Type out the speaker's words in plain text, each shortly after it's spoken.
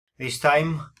This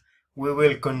time we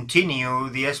will continue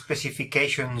the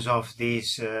specifications of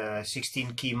this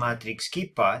 16 key matrix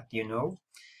keypad,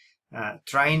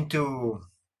 trying to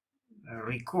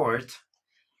record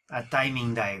a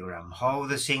timing diagram, how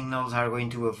the signals are going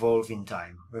to evolve in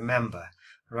time. Remember,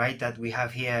 right, that we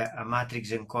have here a matrix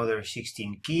encoder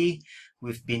 16 key.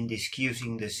 We've been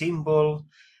discussing the symbol.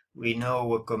 We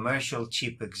know a commercial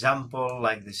chip example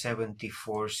like the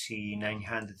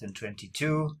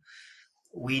 74C922.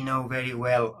 We know very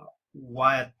well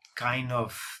what kind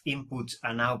of inputs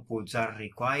and outputs are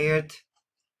required.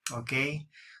 Okay,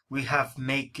 we've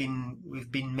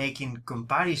been making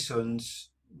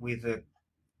comparisons with a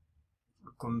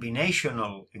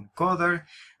combinational encoder,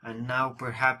 and now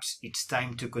perhaps it's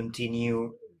time to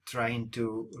continue trying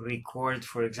to record,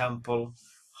 for example,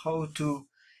 how to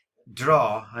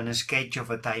draw a sketch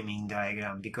of a timing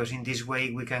diagram, because in this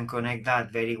way we can connect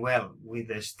that very well with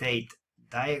the state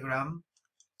diagram.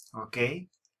 Okay,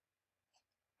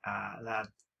 that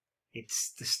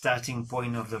it's the starting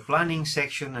point of the planning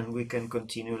section, and we can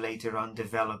continue later on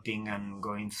developing and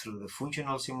going through the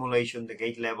functional simulation, the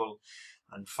gate level,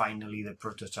 and finally the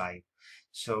prototype.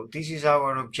 So this is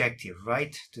our objective,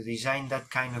 right? To design that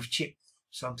kind of chip,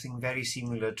 something very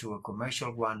similar to a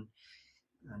commercial one.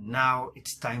 And now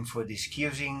it's time for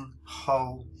discussing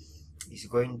how it's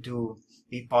going to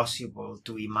be possible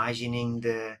to imagining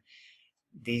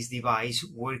this device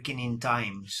working in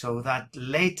time, so that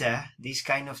later this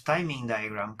kind of timing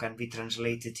diagram can be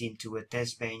translated into a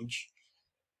test bench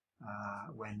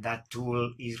when that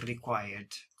tool is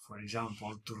required, for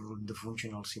example, to run the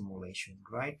functional simulation,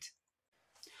 right?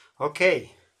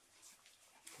 Okay,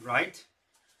 right?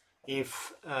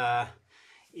 If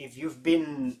you've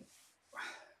been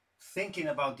thinking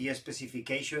about the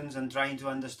specifications and trying to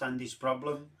understand this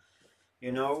problem,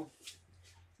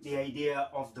 the idea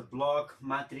of the block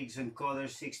matrix encoder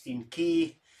 16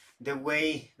 key, the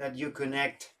way that you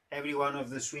connect every one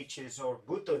of the switches or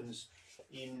buttons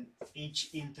in each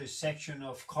intersection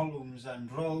of columns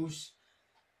and rows.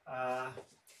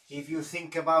 If you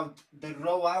think about the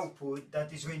row output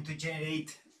that is going to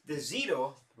generate the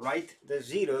zero, right? The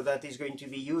zero that is going to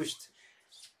be used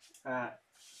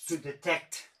to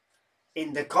detect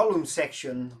in the column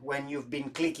section when you've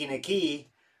been clicking a key.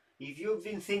 If you've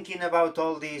been thinking about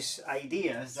all these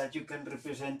ideas that you can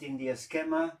represent in the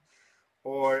schema,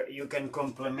 or you can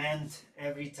complement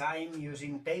every time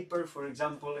using paper, for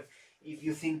example, if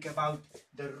you think about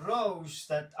the rows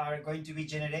that are going to be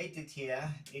generated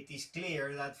here, it is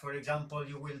clear that, for example,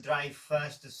 you will drive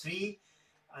first the 3,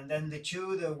 and then the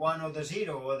 2, the 1 or the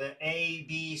 0, or the A,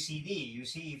 B, C, D. You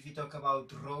see, if you talk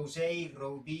about rows A,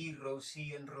 row B, row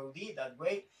C, and row D, that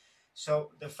way.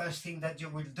 So the first thing that you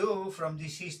will do from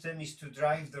this system is to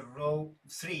drive the row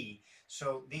 3.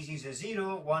 So this is a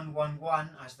 0, 1, 1,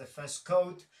 1 as the first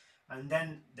code, and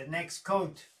then the next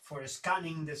code for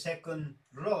scanning the second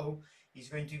row is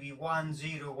going to be 1,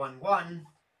 0, 1, 1,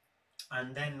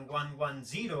 and then 1, 1,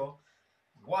 0,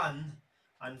 1,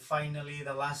 and finally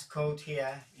the last code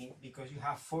here, because you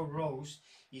have 4 rows,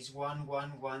 is 1,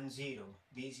 1, 1, 0.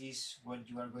 This is what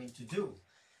you are going to do.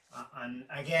 And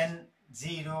again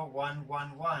 0, 1,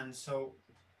 1, 1. So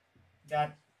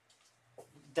that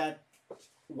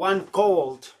one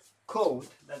code,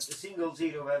 that's a single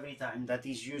 0 every time, that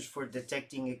is used for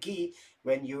detecting a key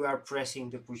when you are pressing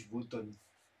the push button.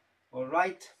 All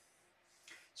right,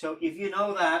 so if you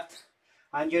know that,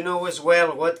 and you know as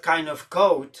well what kind of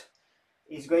code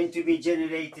is going to be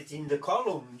generated in the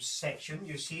columns section,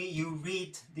 you see, you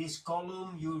read this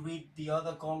column, you read the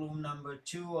other column number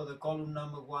 2, or the column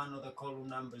number 1, or the column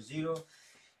number 0.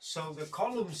 So the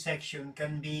column section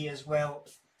can be as well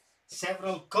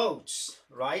several codes,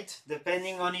 right?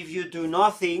 Depending on if you do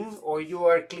nothing, or you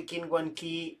are clicking one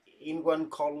key in one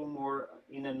column or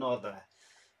in another,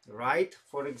 right?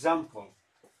 For example,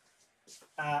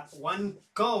 one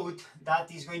code that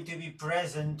is going to be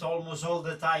present almost all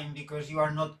the time because you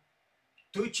are not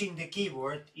touching the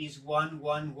keyboard is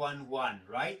 1111,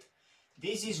 right?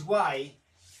 This is why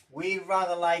we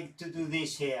rather like to do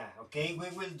this here, okay? We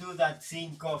will do that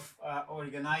thing of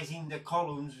organizing the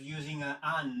columns using an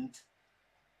AND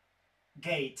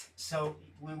gate. So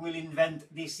we will invent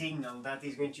this signal that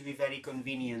is going to be very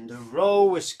convenient, the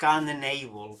row scan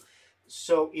enable.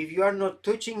 So if you are not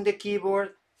touching the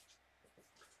keyboard,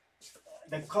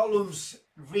 the columns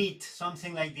read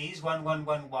something like this,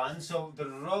 1111, so the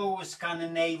row scan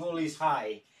enable is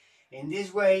high. In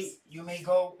this way you may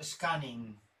go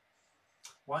scanning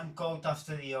one code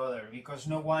after the other, because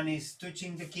no one is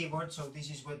touching the keyboard. So this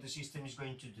is what the system is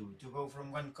going to do, to go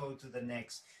from one code to the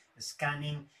next,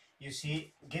 scanning You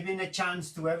see, giving a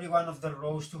chance to every one of the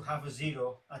rows to have a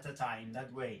 0 at a time,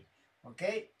 that way.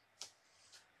 Okay?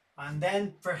 And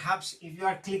then perhaps if you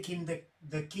are clicking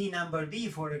the key number B,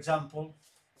 for example,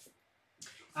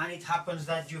 and it happens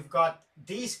that you've got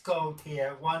this code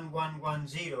here,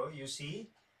 1110, you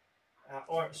see,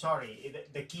 or sorry,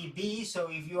 the key B. So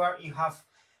if you have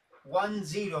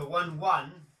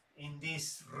 1011 in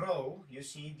this row, you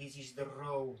see, this is the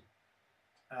row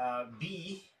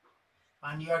B,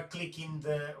 and you are clicking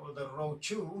the row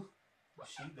 2. You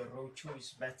see, the row 2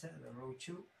 is better, the row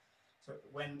 2. So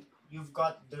when you've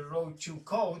got the row 2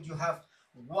 code, you have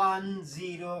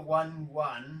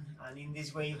 1011, and in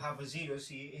this way you have a 0.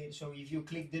 See, so if you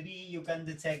click the B, you can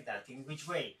detect that. In which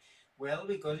way? Well,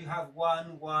 because you have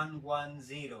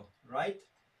 1110, right?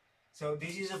 So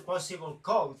this is a possible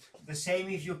code. The same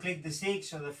if you click the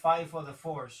 6 or the 5 or the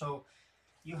 4. So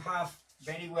you have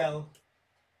very well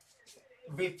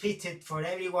repeated for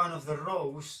every one of the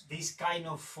rows this kind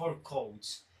of 4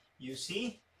 codes. You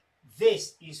see,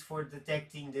 this is for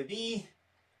detecting the B,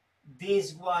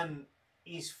 this one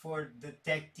is for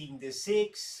detecting the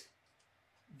 6,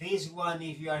 this one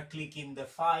if you are clicking the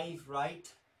 5,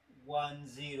 right,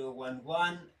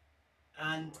 1011,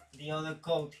 and the other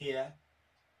code here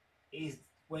is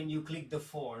when you click the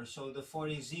 4, so the 4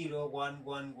 is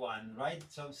 0111, right,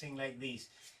 something like this.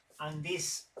 And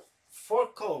these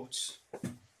 4 codes,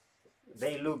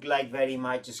 they look like very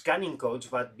much scanning codes,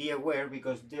 but be aware,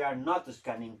 because they are not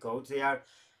scanning codes. They are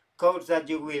codes that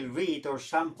you will read or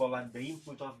sample at the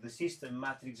input of the system,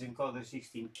 matrix encoder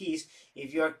 16 keys,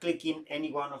 if you are clicking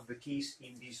any one of the keys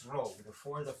in this row, the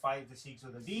 4, the 5, the 6,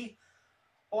 or the B.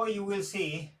 Or you will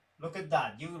see, look at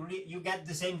that, you get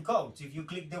the same codes. If you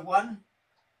click the 1,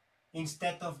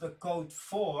 instead of the code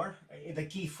 4, the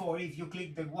key 4, if you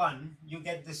click the 1, you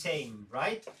get the same,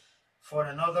 right? For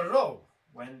another row.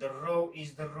 When the row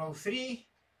is the row 3,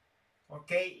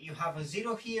 okay, you have a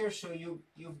 0 here, so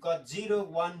you've got 0,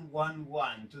 1, 1,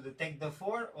 1 to detect the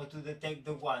 4 or to detect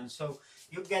the 1. So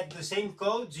you get the same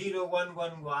code, 0, 1,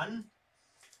 1, 1,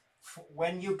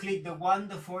 when you click the 1,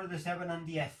 the 4, the 7, and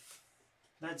the F.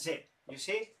 That's it, you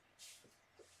see?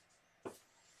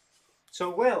 So,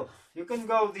 well, you can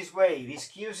go this way,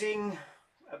 discussing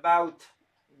about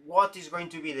what is going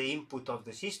to be the input of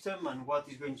the system and what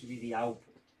is going to be the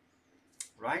output,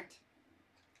 right?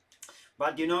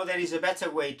 But you know, there is a better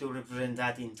way to represent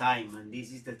that in time, and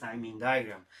this is the timing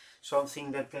diagram,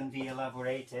 something that can be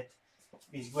elaborated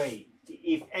this way.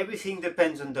 If everything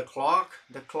depends on the clock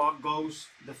goes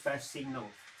the first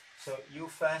signal. So you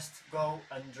first go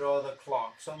and draw the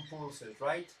clock, some pulses,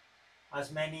 right? As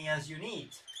many as you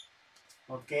need.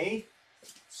 Okay,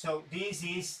 so this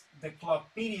is the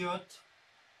clock period,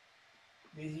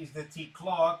 this is the T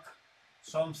clock,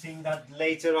 something that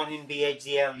later on in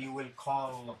VHDL you will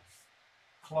call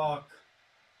clock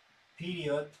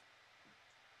period,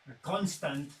 a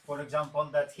constant. For example,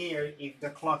 that here, if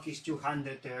the clock is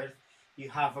 200 Hz,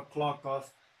 you have a clock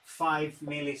of 5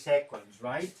 milliseconds,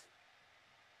 right?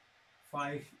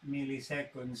 5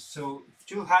 milliseconds, so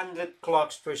 200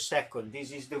 clocks per second.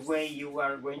 This is the way you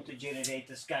are going to generate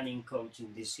the scanning codes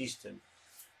in this system.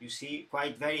 You see,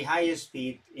 quite very high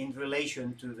speed in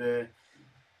relation to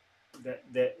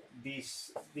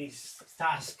this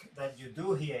task that you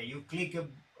do here. You click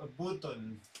a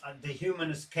button at the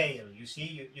human scale. You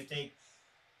see, you take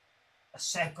a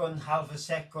second, half a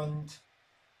second,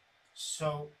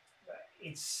 so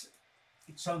it's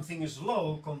something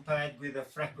slow compared with the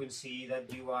frequency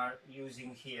that you are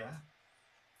using here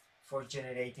for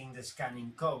generating the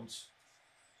scanning codes.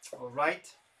 All right.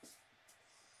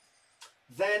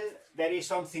 Then there is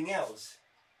something else.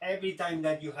 Every time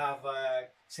that you have a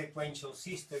sequential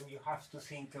system, you have to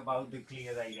think about the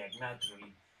clear direct,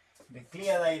 naturally. The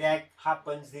clear direct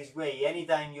happens this way.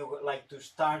 Anytime you like to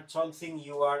start something,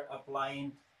 you are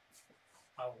applying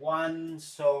a 1,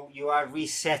 so you are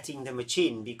resetting the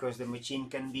machine, because the machine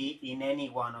can be in any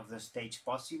one of the states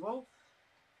possible.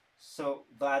 So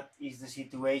that is the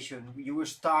situation. You will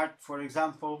start, for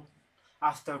example,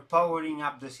 after powering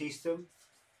up the system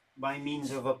by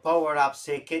means of a power up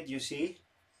circuit. You see,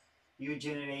 you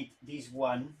generate this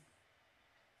one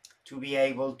to be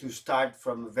able to start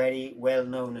from a very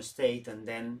well-known state and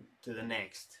then to the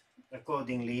next,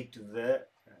 accordingly to the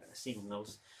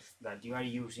signals that you are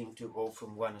using to go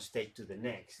from one state to the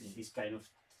next in this kind of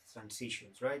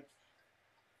transitions, right?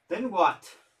 Then what?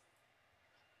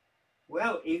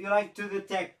 Well, if you like to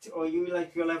detect or you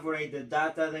like to elaborate the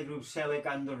data, the group select,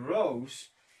 and the rows,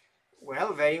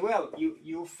 well, very well.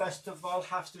 You first of all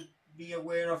have to be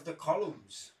aware of the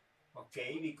columns,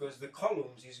 okay? Because the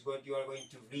columns is what you are going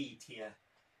to read here.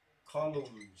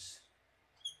 Columns,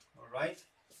 all right?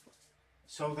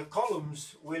 So the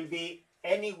columns will be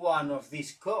any one of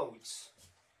these codes,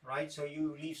 right? So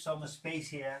you leave some space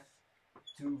here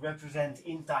to represent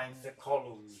in time the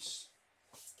columns,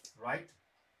 right?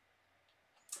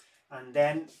 And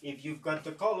then if you've got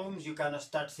the columns, you kind of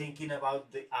start thinking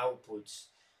about the outputs.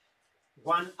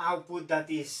 One output that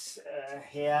is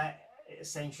here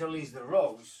essentially is the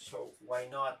rows, so why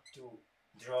not to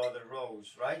draw the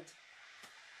rows, right?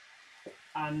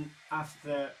 And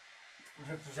after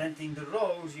representing the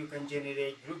rows, you can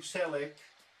generate group select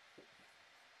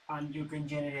and you can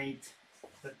generate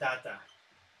the data.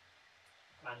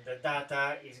 And the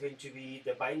data is going to be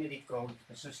the binary code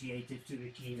associated to the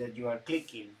key that you are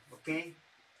clicking, okay?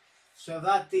 So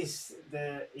that is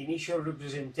the initial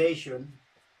representation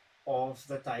of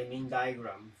the timing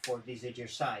diagram for this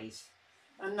exercise.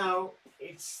 And now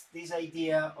it's this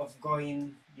idea of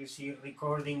going, you see,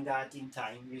 recording that in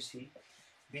time, you see,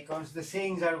 because the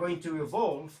things are going to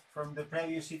evolve from the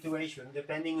previous situation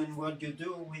depending on what you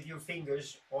do with your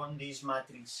fingers on this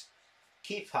matrix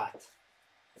keypad.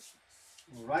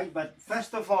 Right, but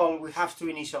first of all we have to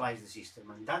initialize the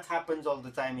system, and that happens all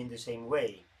the time in the same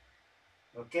way.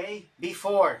 Okay,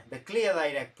 before the clear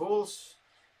direct pulse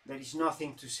there is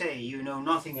nothing to say, you know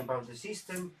nothing about the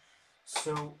system,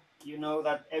 so you know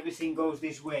that everything goes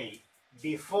this way.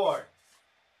 Before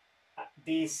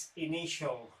this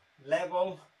initial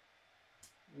level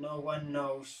no one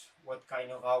knows what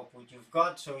kind of output you've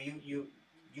got, so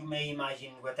you may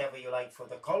imagine whatever you like for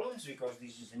the columns because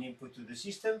this is an input to the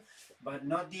system, but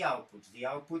not the outputs. The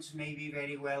outputs may be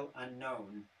very well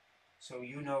unknown. So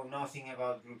you know nothing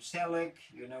about group select,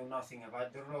 you know nothing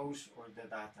about the rows or the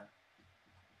data.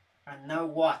 And now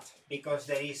what? Because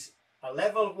there is a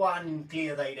level 1 in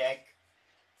clear direct,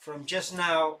 from just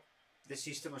now the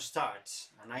system starts.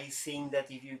 And I think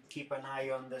that if you keep an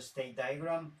eye on the state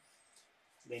diagram,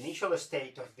 the initial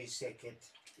state of this circuit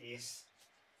is,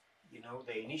 you know,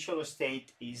 the initial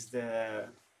state is the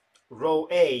row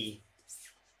A,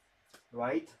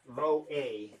 right? Row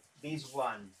A, this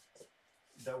one.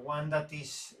 The one that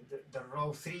is the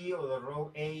row 3 or the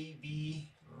row A,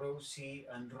 B, row C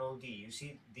and row D. You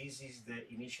see, this is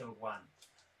the initial one.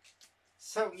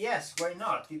 So yes, why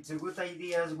not? It's a good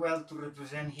idea as well to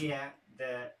represent here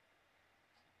the,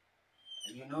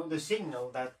 you know, the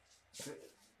signal that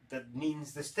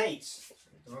means the states.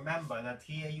 Remember that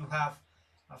here you have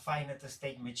a finite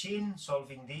state machine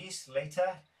solving this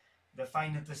later. The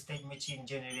finite state machine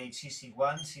generates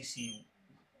CC1,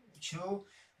 CC2.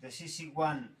 The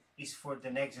CC1 is for the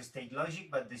next state logic,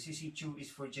 but the CC2 is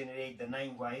for generate the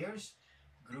 9 wires,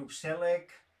 group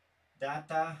select,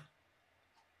 data,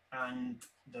 and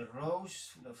the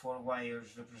rows. The 4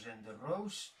 wires represent the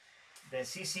rows. The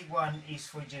CC1 is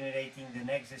for generating the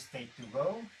next state to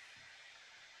go.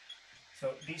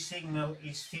 So this signal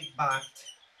is feedbacked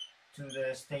to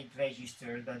the state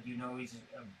register that you know is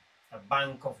a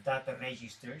bank of data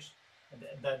registers,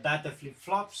 the data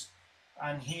flip-flops,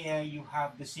 and here you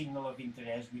have the signal of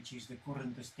interest, which is the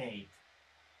current state.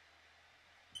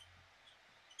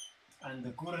 And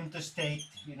the current state,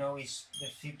 you know, is the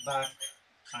feedback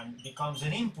and becomes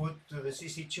an input to the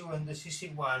CC2 and the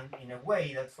CC1 in a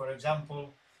way that, for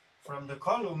example, from the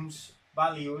columns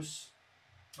values,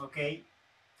 okay,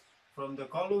 from the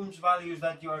columns values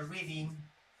that you are reading,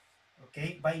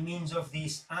 okay, by means of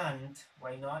this AND,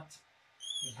 why not?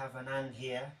 We have an AND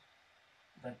here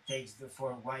that takes the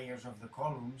 4 wires of the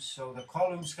columns, so the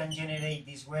columns can generate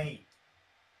this way.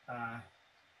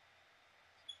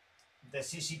 The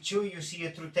CC2, you see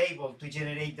a truth table to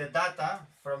generate the data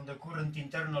from the current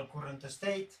internal current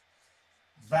state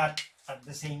that at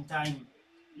the same time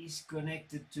is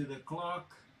connected to the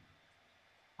clock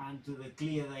and to the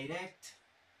clear direct.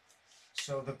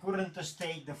 So the current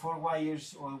state, the 4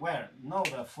 wires, or where? No,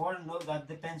 the 4, no, that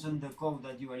depends on the code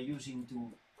that you are using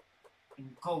to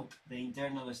encode the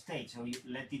internal state. So you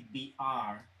let it be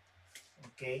R,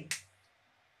 okay?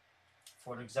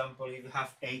 For example, if you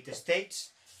have 8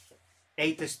 states,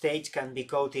 8 states can be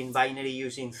coded in binary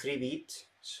using 3 bits.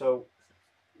 So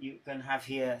you can have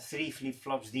here 3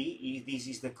 flip-flops D, if this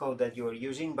is the code that you are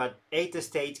using, but 8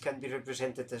 states can be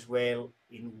represented as well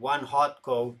in one hot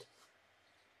code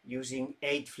using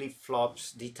 8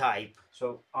 flip-flops D type.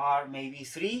 So R may be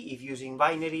 3 if using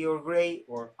binary or gray,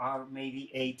 or R may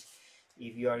be 8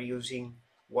 if you are using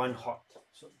one hot.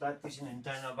 So that is an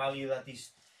internal value that is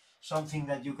something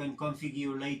that you can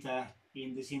configure later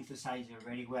in the synthesizer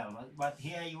very well. But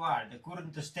here you are, the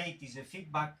current state is a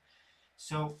feedback.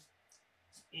 So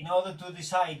in order to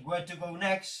decide where to go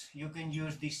next, you can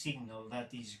use this signal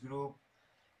that is group,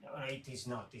 no, it is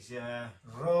not, it's a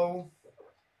row.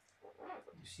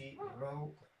 You see,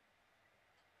 row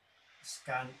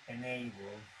scan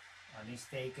enable, and it's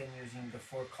taken using the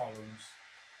 4 columns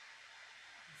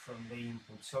from the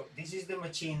input. So this is the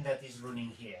machine that is running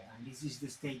here, and this is the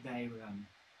state diagram.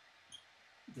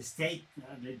 The state,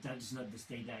 that is not the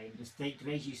state diagram, the state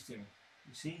register,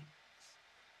 you see?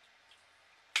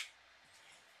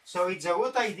 So it's a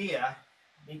good idea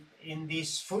in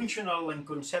this functional and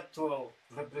conceptual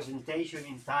representation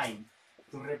in time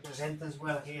to represent as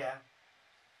well here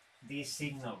this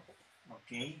signal,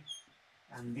 okay?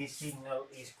 And this signal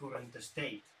is current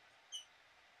state.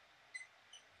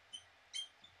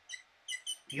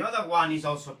 The other one is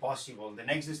also possible. The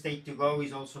next state to go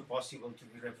is also possible to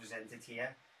be represented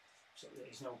here. So there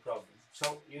is no problem.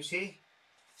 So you see,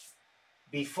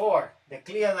 before the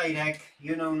clear direct,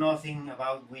 you know nothing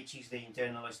about which is the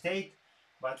internal state.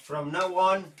 But from now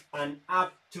on and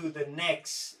up to the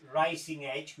next rising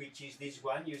edge, which is this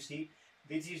one, you see,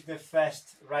 this is the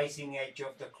first rising edge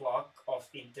of the clock of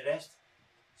interest.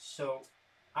 So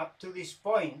up to this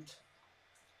point,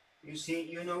 you see,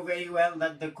 you know very well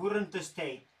that the current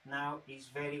state now is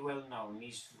very well known,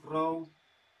 is row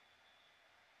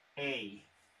A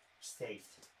state.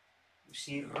 You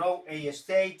see, row A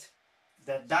state,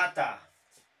 the data,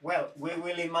 well, we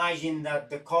will imagine that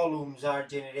the columns are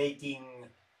generating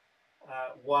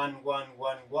 1, 1,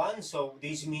 1, 1, so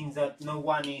this means that no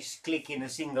one is clicking a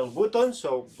single button,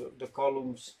 so the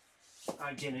columns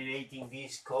are generating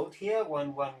this code here,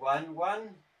 1, 1, 1, 1,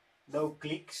 no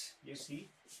clicks, you see,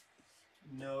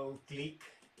 no click.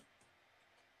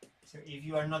 So if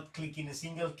you are not clicking a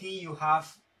single key, you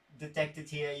have detected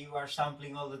here, you are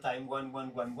sampling all the time 1,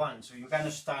 1, 1, 1, so you're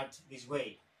gonna start this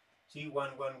way. See,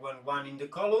 1, 1, 1, 1 in the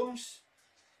columns.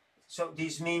 So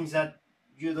this means that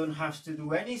you don't have to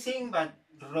do anything, but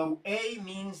row A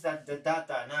means that the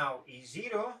data now is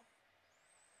 0,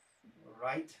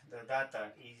 right? The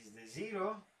data is the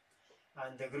 0,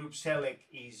 and the group select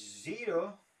is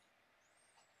 0,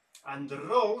 and the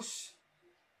rows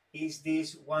is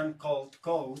this one called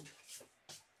code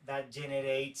that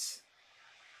generates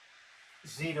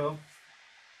 0,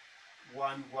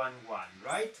 1, 1, 1,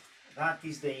 right? That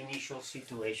is the initial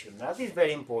situation. That is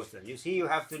very important. You see, you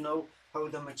have to know how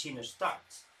the machine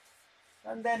starts.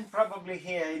 And then probably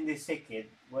here in this circuit,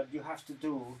 what you have to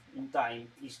do in time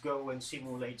is go and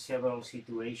simulate several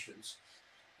situations,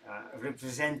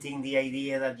 representing the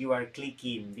idea that you are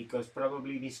clicking, because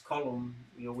probably this column,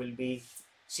 you will be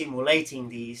simulating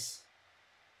this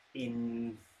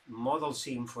in model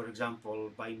sim, for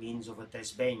example, by means of a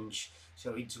test bench.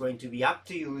 So it's going to be up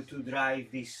to you to drive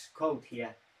this code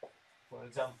here. For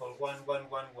example, 1, 1,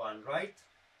 1, 1, right?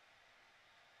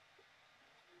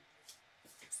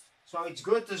 So it's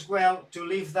good as well to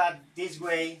leave that this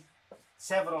way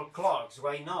several clocks.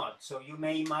 Why not? So you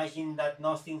may imagine that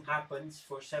nothing happens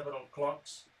for several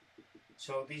clocks.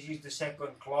 So this is the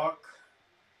second clock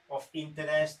of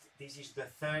interest. This is the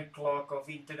third clock of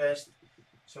interest.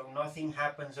 So nothing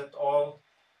happens at all.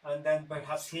 And then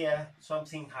perhaps here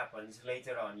something happens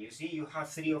later on. You see, you have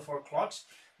 3 or 4 clocks,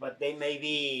 but they may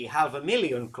be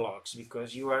 500,000 clocks,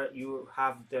 because you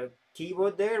have the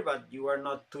keyboard there, but you are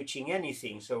not touching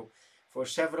anything. So for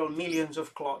several millions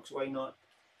of clocks, why not?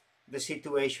 The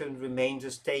situation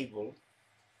remains stable,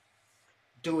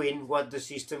 doing what the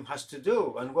system has to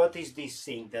do. And what is this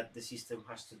thing that the system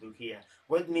has to do here?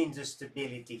 What means the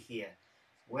stability here?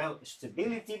 Well,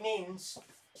 stability means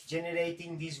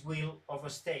generating this wheel of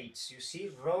states. You see,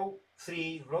 row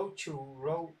 3, row 2,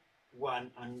 row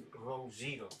 1, and row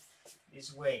 0.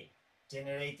 This way,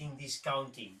 generating this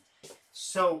counting.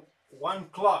 So, one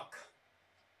clock,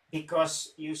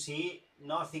 because you see,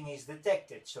 nothing is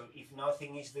detected. So, if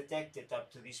nothing is detected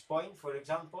up to this point, for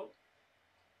example,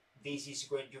 this is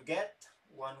what you get,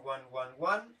 1, 1, 1,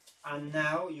 1, and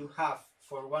now you have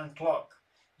for one clock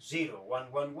 0,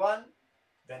 1, 1, 1.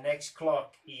 The next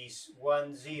clock is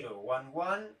 1, 0, 1,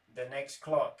 1. The next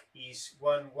clock is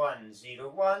 1, 1, 0,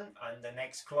 1. And the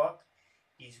next clock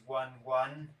is 1,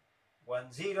 1,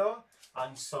 1, 0.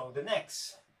 And so the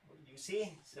next. You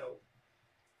see? So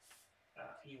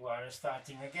you are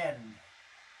starting again.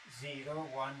 0,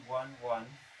 1, 1, 1.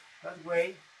 That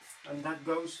way. And that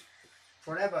goes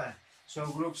forever. So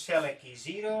group select is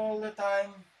 0 all the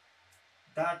time.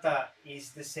 Data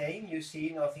is the same. You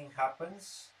see, nothing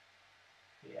happens.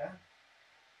 Yeah,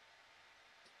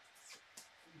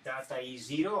 data is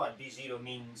 0, and this 0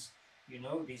 means, you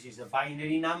know, this is a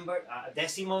binary number, a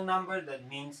decimal number, that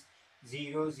means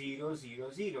 0, 0, 0,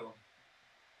 0.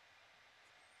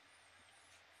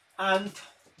 And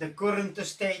the current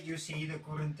state, you see, the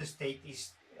current state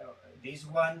is this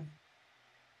one,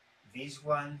 this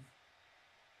one,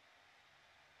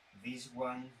 this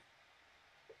one,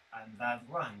 and that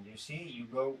one. You see, you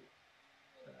go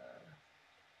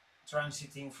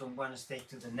transiting from one state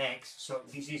to the next. So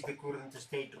this is the current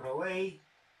state row A,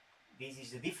 this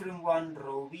is a different one,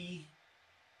 row B,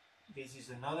 this is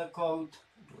another code,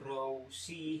 row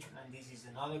C, and this is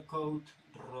another code,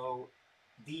 row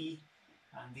D,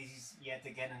 and this is yet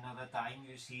again another time,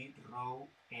 you see, row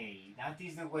A. That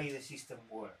is the way the system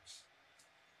works.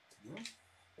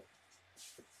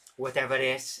 Whatever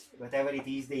it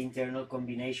is, the internal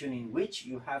combination in which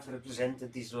you have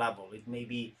represented this label. It may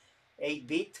be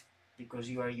 8-bit because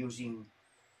you are using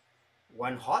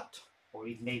one hot, or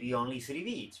it may be only 3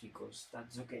 bits because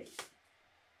that's okay.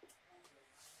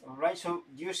 Alright, so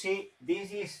you see,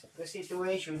 this is the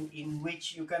situation in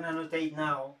which you can annotate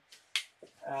now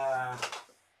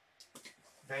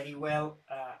very well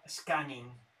scanning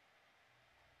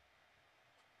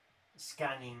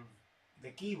the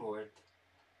keyboard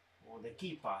or the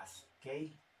key path,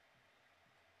 okay?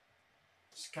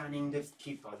 Scanning the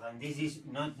key path, and this is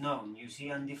not known, you see,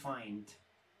 undefined,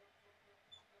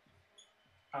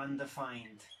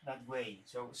 that way.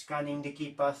 So scanning the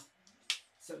key path,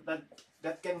 so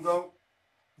that can go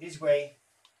this way.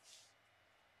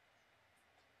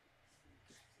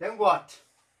 Then what?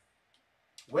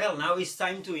 Well, now it's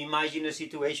time to imagine a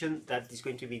situation that is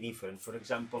going to be different. For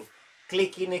example,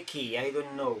 clicking a key, I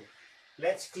don't know.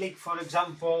 Let's click, for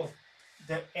example,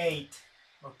 the 8.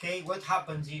 Okay, what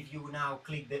happens if you now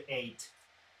click the 8?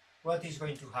 What is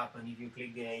going to happen if you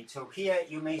click the 8? So here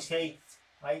you may say,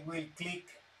 I will click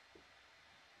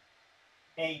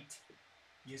 8.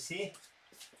 You see?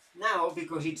 Now,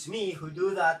 because it's me who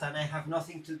do that and I have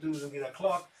nothing to do with the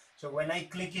clock, so when I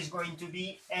click is going to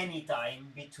be any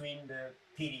time between the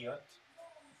period,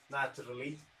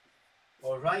 naturally.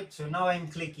 Alright, so now I'm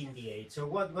clicking the 8. So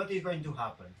what is going to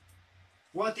happen?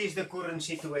 What is the current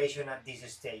situation at this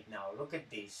state now? Look at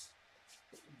this.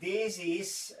 This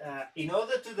is, in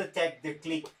order to detect the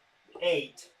click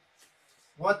 8,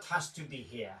 what has to be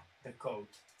here? The code.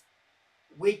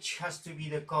 Which has to be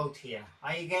the code here?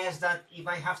 I guess that if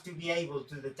I have to be able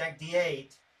to detect the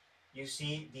 8, you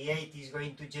see, the 8 is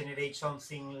going to generate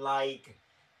something like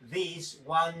this,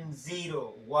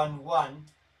 1011,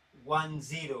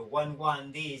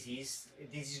 1011.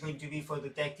 This is going to be for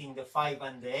detecting the 5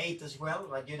 and the 8 as well.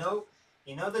 But you know,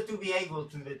 in order to be able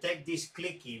to detect this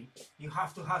clicking, you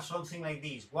have to have something like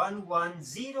this,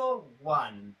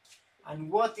 1101.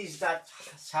 And what is that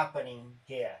happening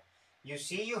here? You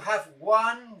see, you have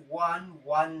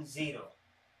 1110.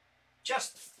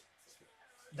 Just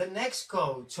the next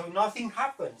code, so nothing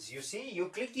happens. You see, you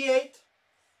click the 8,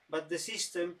 but the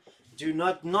system do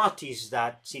not notice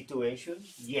that situation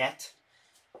yet,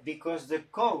 because the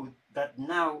code that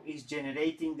now is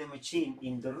generating the machine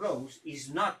in the rows is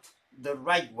not the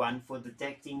right one for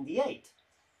detecting the 8.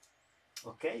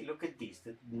 Okay, look at this.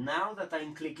 Now that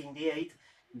I'm clicking the 8,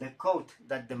 the code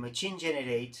that the machine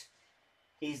generates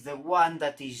is the one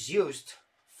that is used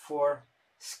for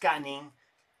scanning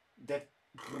the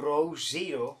row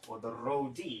 0 or the row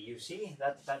D. You see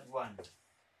that one,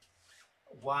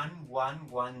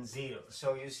 1110.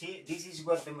 So you see, this is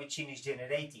what the machine is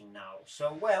generating now.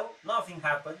 So well, nothing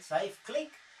happens. I've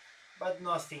clicked, but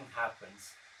nothing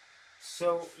happens.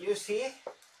 So you see,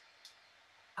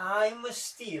 I'm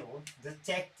still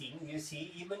detecting. You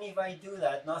see, even if I do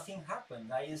that, nothing happens.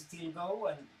 I still go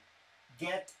and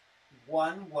get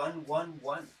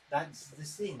 1111. That's the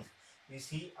thing. You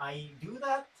see, I do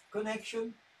that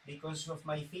connection because of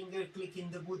my finger clicking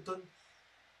the button,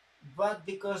 but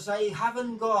because I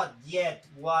haven't got yet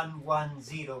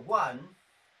 1101,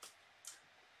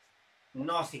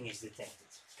 nothing is detected,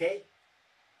 okay,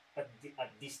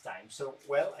 at this time. So,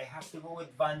 well, I have to go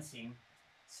advancing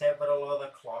several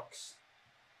other clocks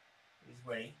this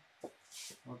way,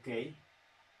 okay.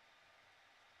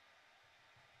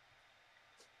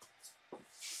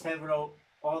 Several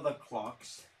other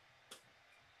clocks.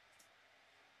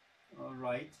 All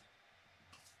right.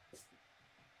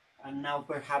 And now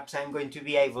perhaps I'm going to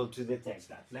be able to detect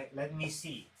that. Let me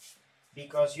see.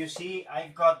 Because you see,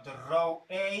 I've got the row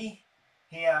A,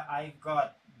 here I've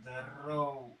got the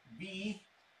row B,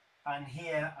 and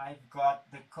here I've got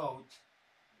the code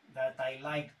that I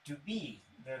like to be,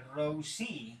 the row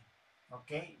C.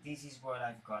 Okay, this is what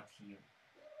I've got here.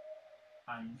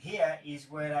 And here is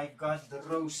where I've got the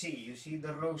row C. You see,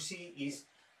 the row C is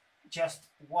just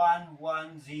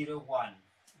 1101.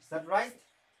 Is that right?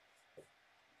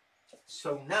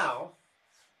 So now,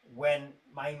 when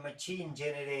my machine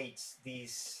generates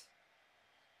this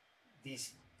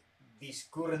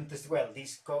current as well,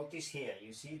 this code is here.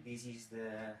 You see, this is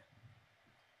the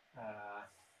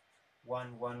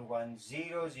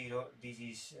 11100, this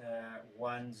is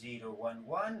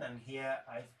 1011, and here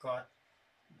I've got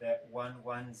the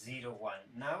 1101.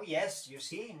 Now yes, you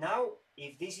see, now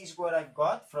if this is what I've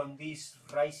got from this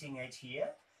rising edge here,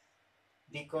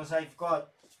 because I've got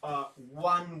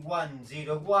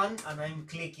 1101 and I'm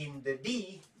clicking the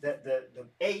D, the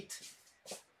 8,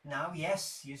 now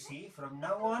yes, you see, from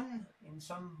now on, in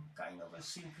some kind of a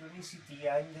synchronicity,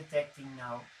 I'm detecting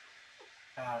now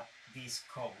this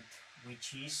code,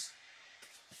 which is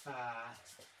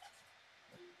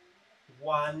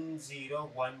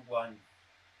 1011.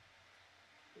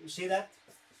 You see that?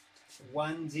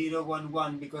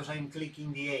 1011, because I'm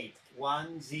clicking the 8.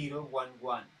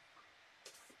 1011.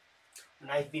 And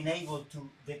I've been able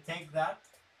to detect that.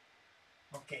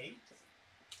 Okay.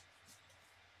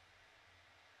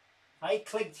 I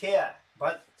clicked here,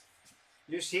 but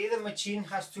you see the machine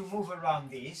has to move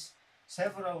around these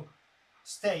several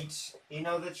states in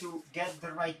order to get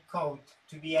the right code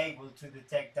to be able to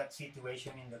detect that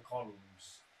situation in the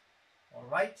columns. All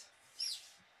right?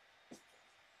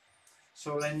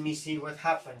 So let me see what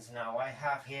happens now. I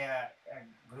have here a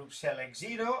group select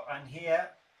 0, and here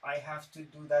I have to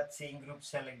do that thing, group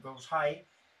select goes high,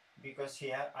 because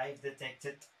here I've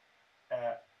detected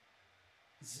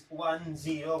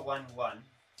 1011.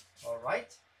 All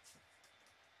right?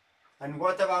 And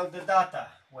what about the data?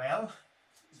 Well,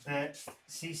 the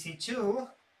CC2,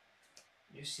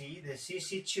 you see, the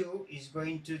CC2 is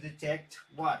going to detect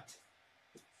what?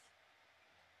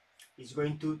 It's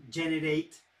going to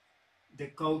generate the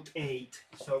code 8.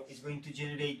 So it's going to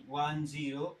generate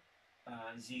 1000,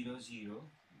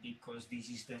 because this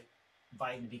is the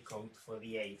binary code for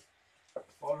the 8.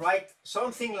 All right,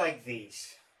 something like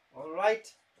this. All right,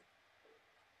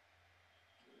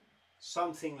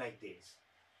 something like this.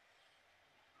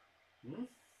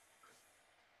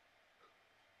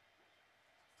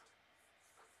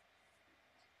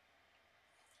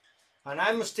 And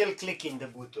I'm still clicking the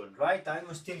button, right?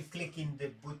 I'm still clicking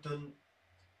the button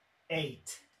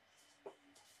 8.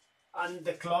 And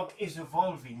the clock is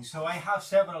evolving, so I have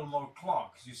several more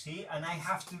clocks, you see, and I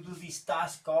have to do this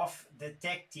task of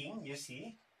detecting, you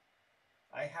see,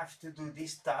 I have to do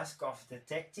this task of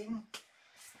detecting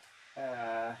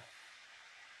and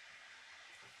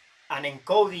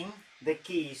encoding the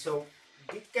key. So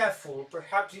be careful,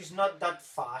 perhaps it's not that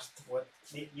fast. What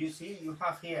you see, you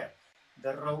have here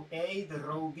the row A, the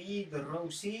row B, the row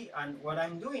C, and what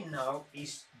I'm doing now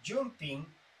is jumping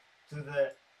to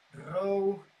the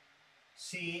row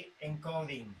C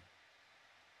encoding.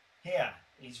 Here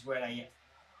is where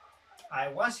I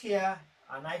was here,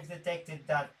 and I've detected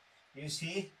that, you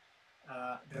see,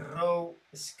 the row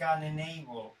scan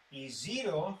enable is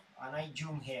 0, and I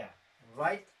zoom here,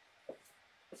 right?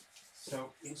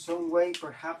 So in some way,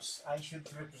 perhaps I should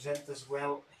represent as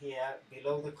well here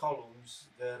below the columns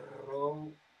the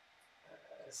row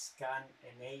scan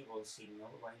enable signal.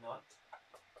 Why not?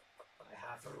 I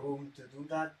have room to do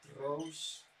that.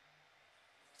 Rows.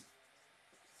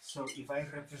 So if I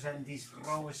represent this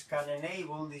row scan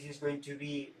enable, this is going to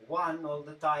be 1 all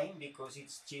the time because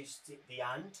it's just the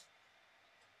AND.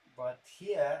 But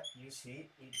here, you see,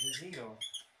 it's a 0.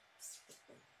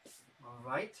 All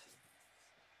right?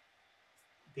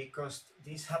 Because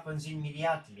this happens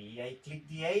immediately. I click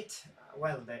the 8,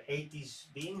 well, the 8 is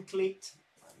being clicked,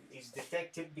 is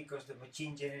detected because the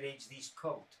machine generates this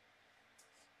code.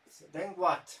 So then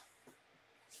what?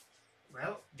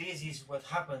 Well, this is what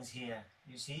happens here,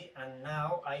 you see, and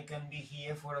now I can be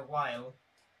here for a while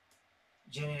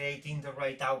generating the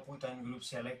right output and group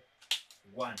select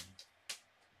 1.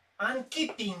 And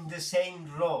keeping the same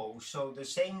row, so the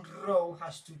same row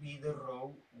has to be the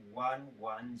row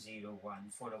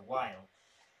 1101 for a while.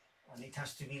 And it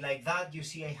has to be like that. You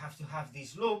see, I have to have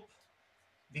this loop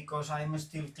because I'm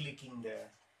still clicking the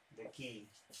key.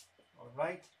 All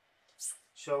right.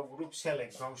 So group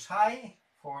select goes high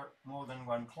for more than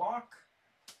one clock,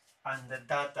 and the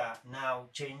data now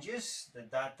changes. The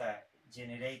data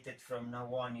generated from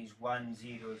now on is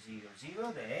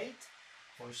 1000, the 8,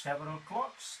 for several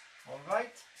clocks. All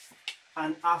right.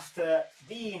 And after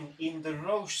being in the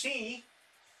row C,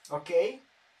 okay,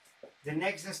 the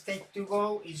next step to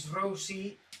go is row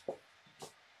C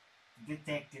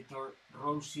detected or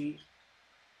row C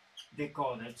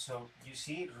decoded. So you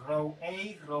see row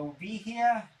A, row B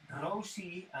here, row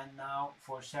C, and now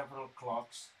for several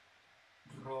clocks,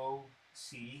 row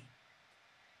C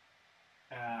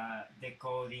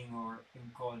decoding or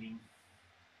encoding.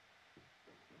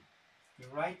 You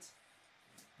right?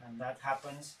 And that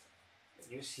happens,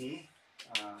 you see.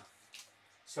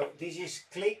 So this is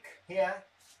click here.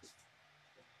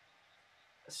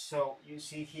 So you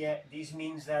see here, this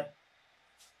means that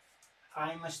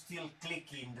I'm still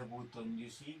clicking the button, you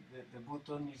see, the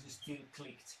button is still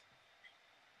clicked.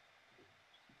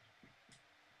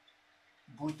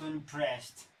 Button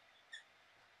pressed.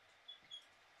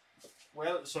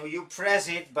 Well, so you press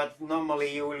it, but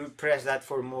normally you will press that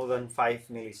for more than 5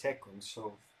 milliseconds.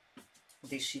 So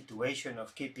this situation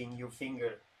of keeping your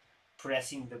finger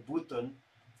pressing the button,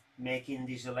 making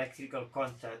this electrical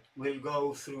contact, will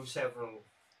go through several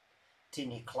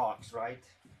tiny clocks, right?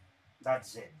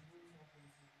 That's it.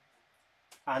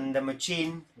 And the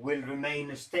machine will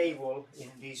remain stable in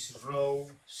this row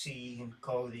C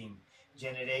encoding,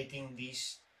 generating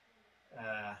these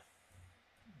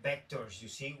vectors, you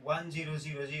see,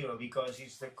 1000, because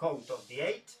it's the code of the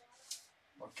 8.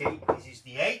 Okay, this is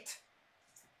the 8.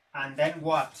 And then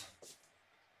what?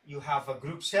 You have a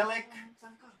group select,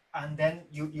 and then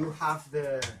you have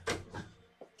the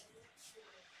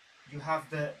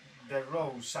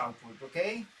rows output,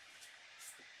 okay?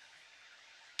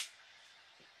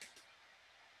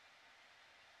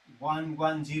 One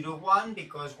one zero one,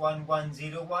 because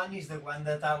 1101 is the one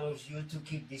that allows you to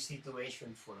keep this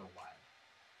situation for a while.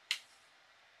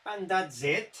 And that's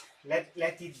it.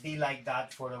 Let it be like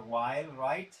that for a while,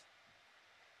 right?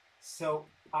 So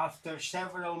after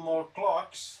several more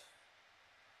clocks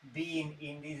being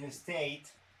in this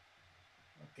state,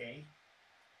 okay,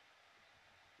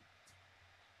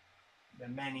 the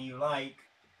many you like,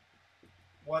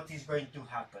 what is going to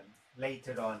happen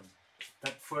later on?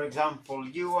 That, for example,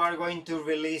 you are going to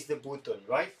release the button,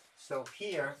 right? So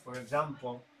here, for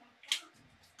example,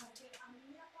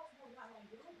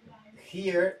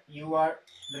 here you are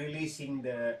releasing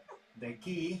the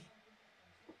key,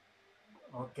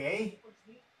 okay?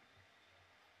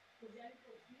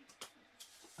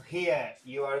 Here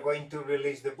you are going to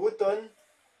release the button,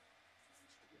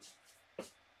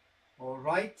 all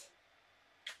right?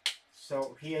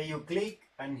 So here you click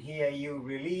and here you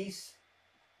release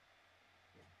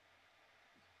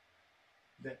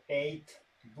the 8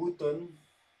 button.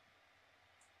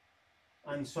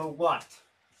 And so what?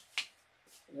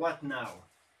 What now?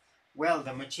 Well,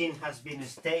 the machine has been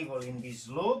stable in this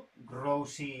loop, row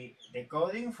C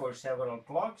decoding for several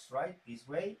clocks, right? This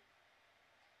way.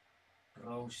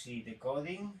 Row C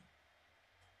decoding.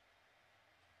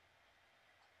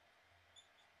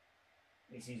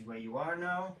 This is where you are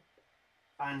now.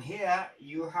 And here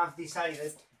you have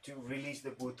decided to release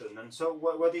the button. And so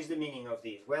what is the meaning of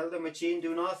this? Well, the machine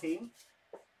do nothing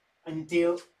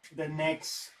until the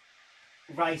next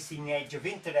rising edge of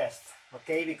interest,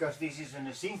 okay? Because this is an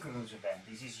asynchronous event.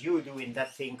 This is you doing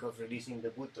that thing of releasing the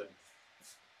button,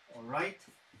 all right?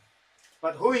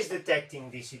 But who is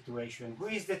detecting this situation? Who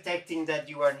is detecting that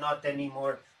you are not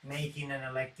anymore making an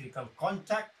electrical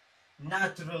contact?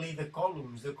 Naturally, the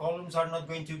columns. The columns are not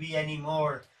going to be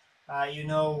anymore,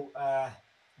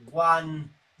 1,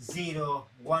 0,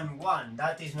 1, 1.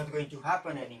 That is not going to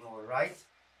happen anymore, right?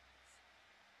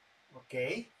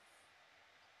 Okay.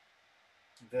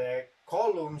 The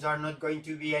columns are not going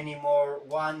to be anymore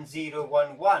 1, 0,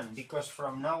 1, 1, because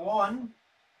from now on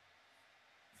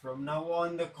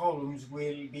the columns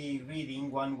will be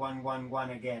reading 1, 1, 1, 1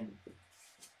 again.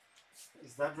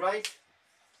 Is that right?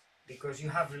 Because you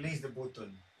have released the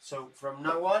button. So from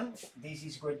now on, this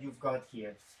is what you've got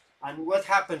here. And what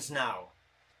happens now?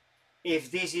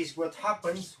 If this is what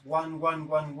happens, 1, 1,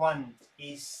 1, 1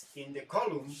 is in the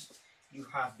columns, you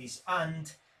have this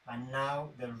and now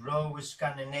the row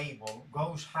scan enable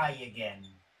goes high again.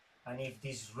 And if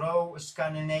this row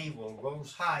scan enable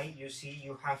goes high, you see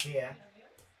you have here,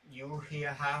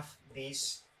 have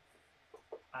this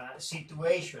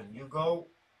situation. You go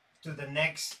to the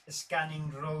next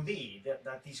scanning row D.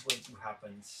 That is what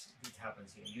happens. It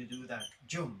happens here. You do that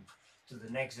jump to the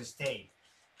next state.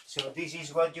 So this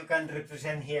is what you can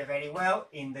represent here very well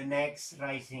in the next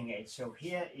rising edge. So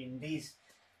here in this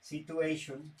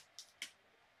situation,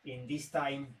 in this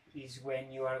time is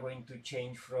when you are going to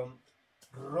change from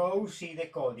row C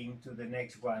decoding to the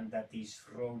next one, that is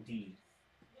row D.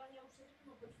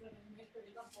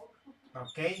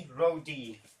 Okay, row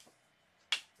D.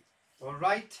 All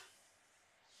right.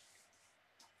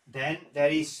 Then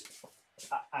there is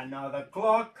another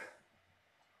clock.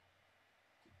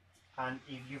 And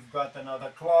if you've got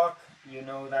another clock, you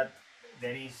know that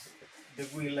there is the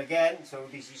wheel again. So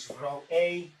this is row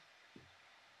A.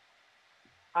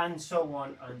 And so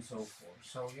on and so forth.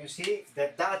 So you see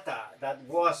the data that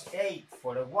was 8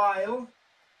 for a while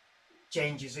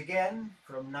changes again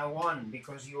from now on,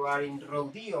 because you are in row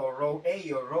D or row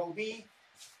A or row B.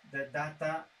 The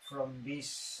data from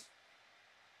this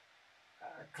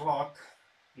clock,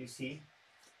 you see,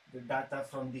 the data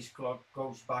from this clock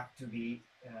goes back to the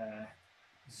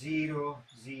 0,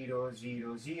 0,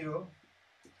 0, 0,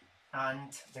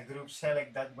 and the group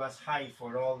select that was high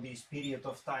for all this period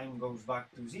of time goes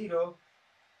back to 0.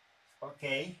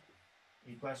 Okay,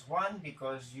 it was 1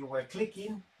 because you were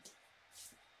clicking,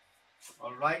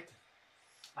 all right,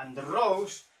 and the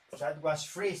rows that was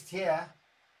freezed here,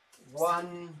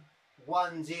 1,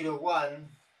 1, 0, 1,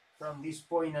 from this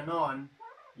point and on,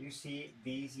 you see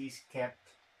this is kept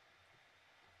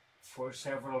for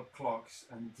several clocks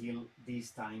until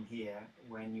this time here,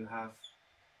 when you have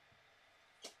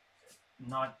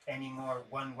not anymore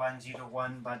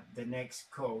 1101 but the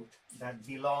next code that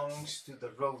belongs to the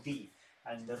row D,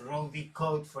 and the row D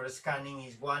code for scanning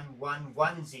is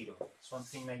 1110,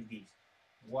 something like this,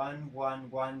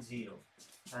 1110,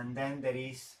 and then there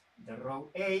is the row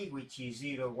A, which is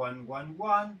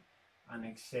 0111 and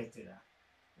etc.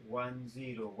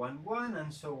 1011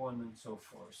 and so on and so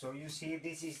forth. So you see,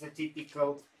 this is the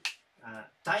typical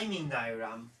timing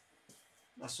diagram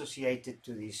associated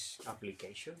to this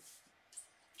application.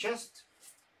 Just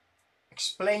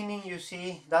explaining, you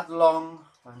see, that long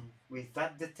and with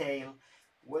that detail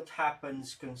what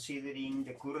happens considering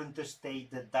the current state,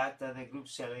 the data, the group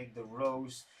select, the row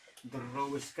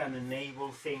scan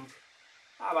enable thing.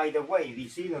 By the way, you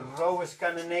see the row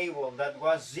scan enable that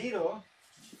was 0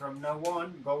 from now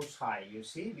on goes high, you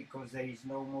see, because there is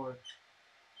no more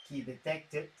key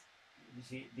detected. You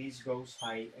see, this goes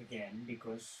high again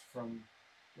because from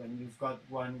when you've got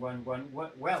 111,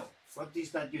 well, what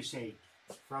is that you say?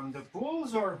 From the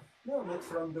pools, or no, not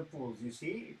from the pools, you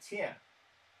see, it's here.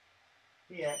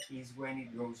 Here is when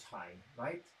it goes high,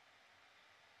 right?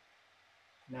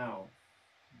 Now,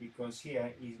 because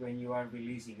here is when you are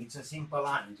releasing. It's a simple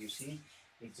AND, you see,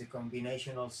 it's a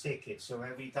combinational circuit, so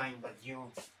every time,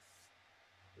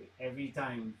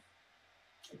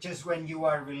 just when you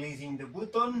are releasing the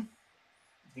button,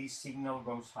 this signal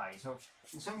goes high. So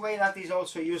in some way that is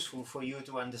also useful for you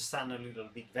to understand a little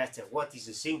bit better what is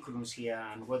the synchronous here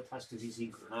and what has to be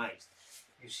synchronized.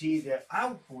 You see, the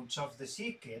outputs of the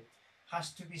circuit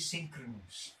has to be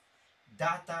synchronous.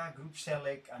 Data, group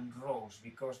select and rows,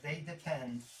 because they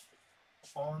depend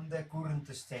on the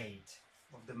current state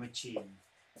of the machine.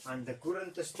 And the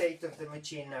current state of the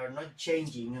machine are not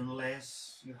changing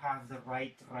unless you have the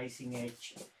right rising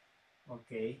edge,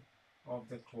 okay, of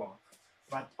the clock.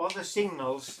 But other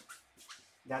signals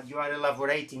that you are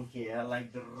elaborating here,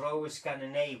 like the row scan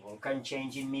enable, can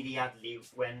change immediately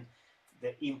when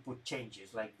the input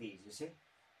changes, like this, you see?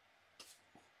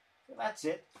 So that's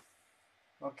it,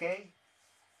 okay?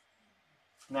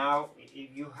 Now,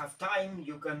 if you have time,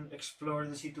 you can explore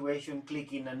the situation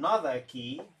clicking another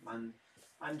key and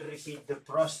repeat the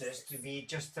process to be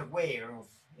just aware of,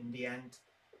 in the end,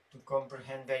 to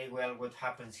comprehend very well what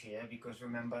happens here, because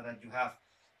remember that you have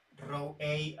row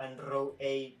A and row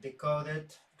A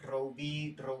decoded, row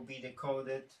B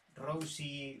decoded, row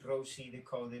C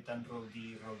decoded, and row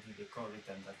D decoded,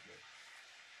 and that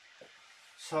way.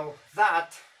 So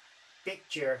that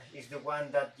picture is the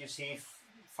one that you see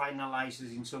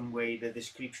finalizes in some way the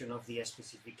description of the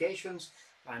specifications,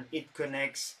 and it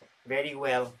connects very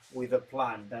well with a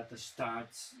plan that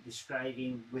starts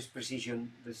describing with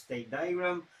precision the state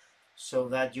diagram, so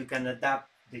that you can adapt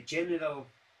the general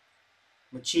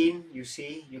machine, you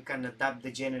see, you can adapt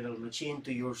the general machine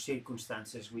to your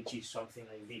circumstances, which is something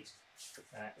like this.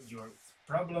 Your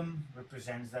problem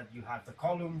represents that you have the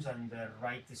columns and the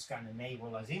right scan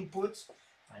enable as inputs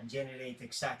and generate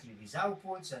exactly these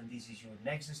outputs, and this is your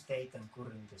next state and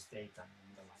current state and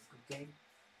the like, okay?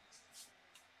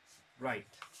 Right.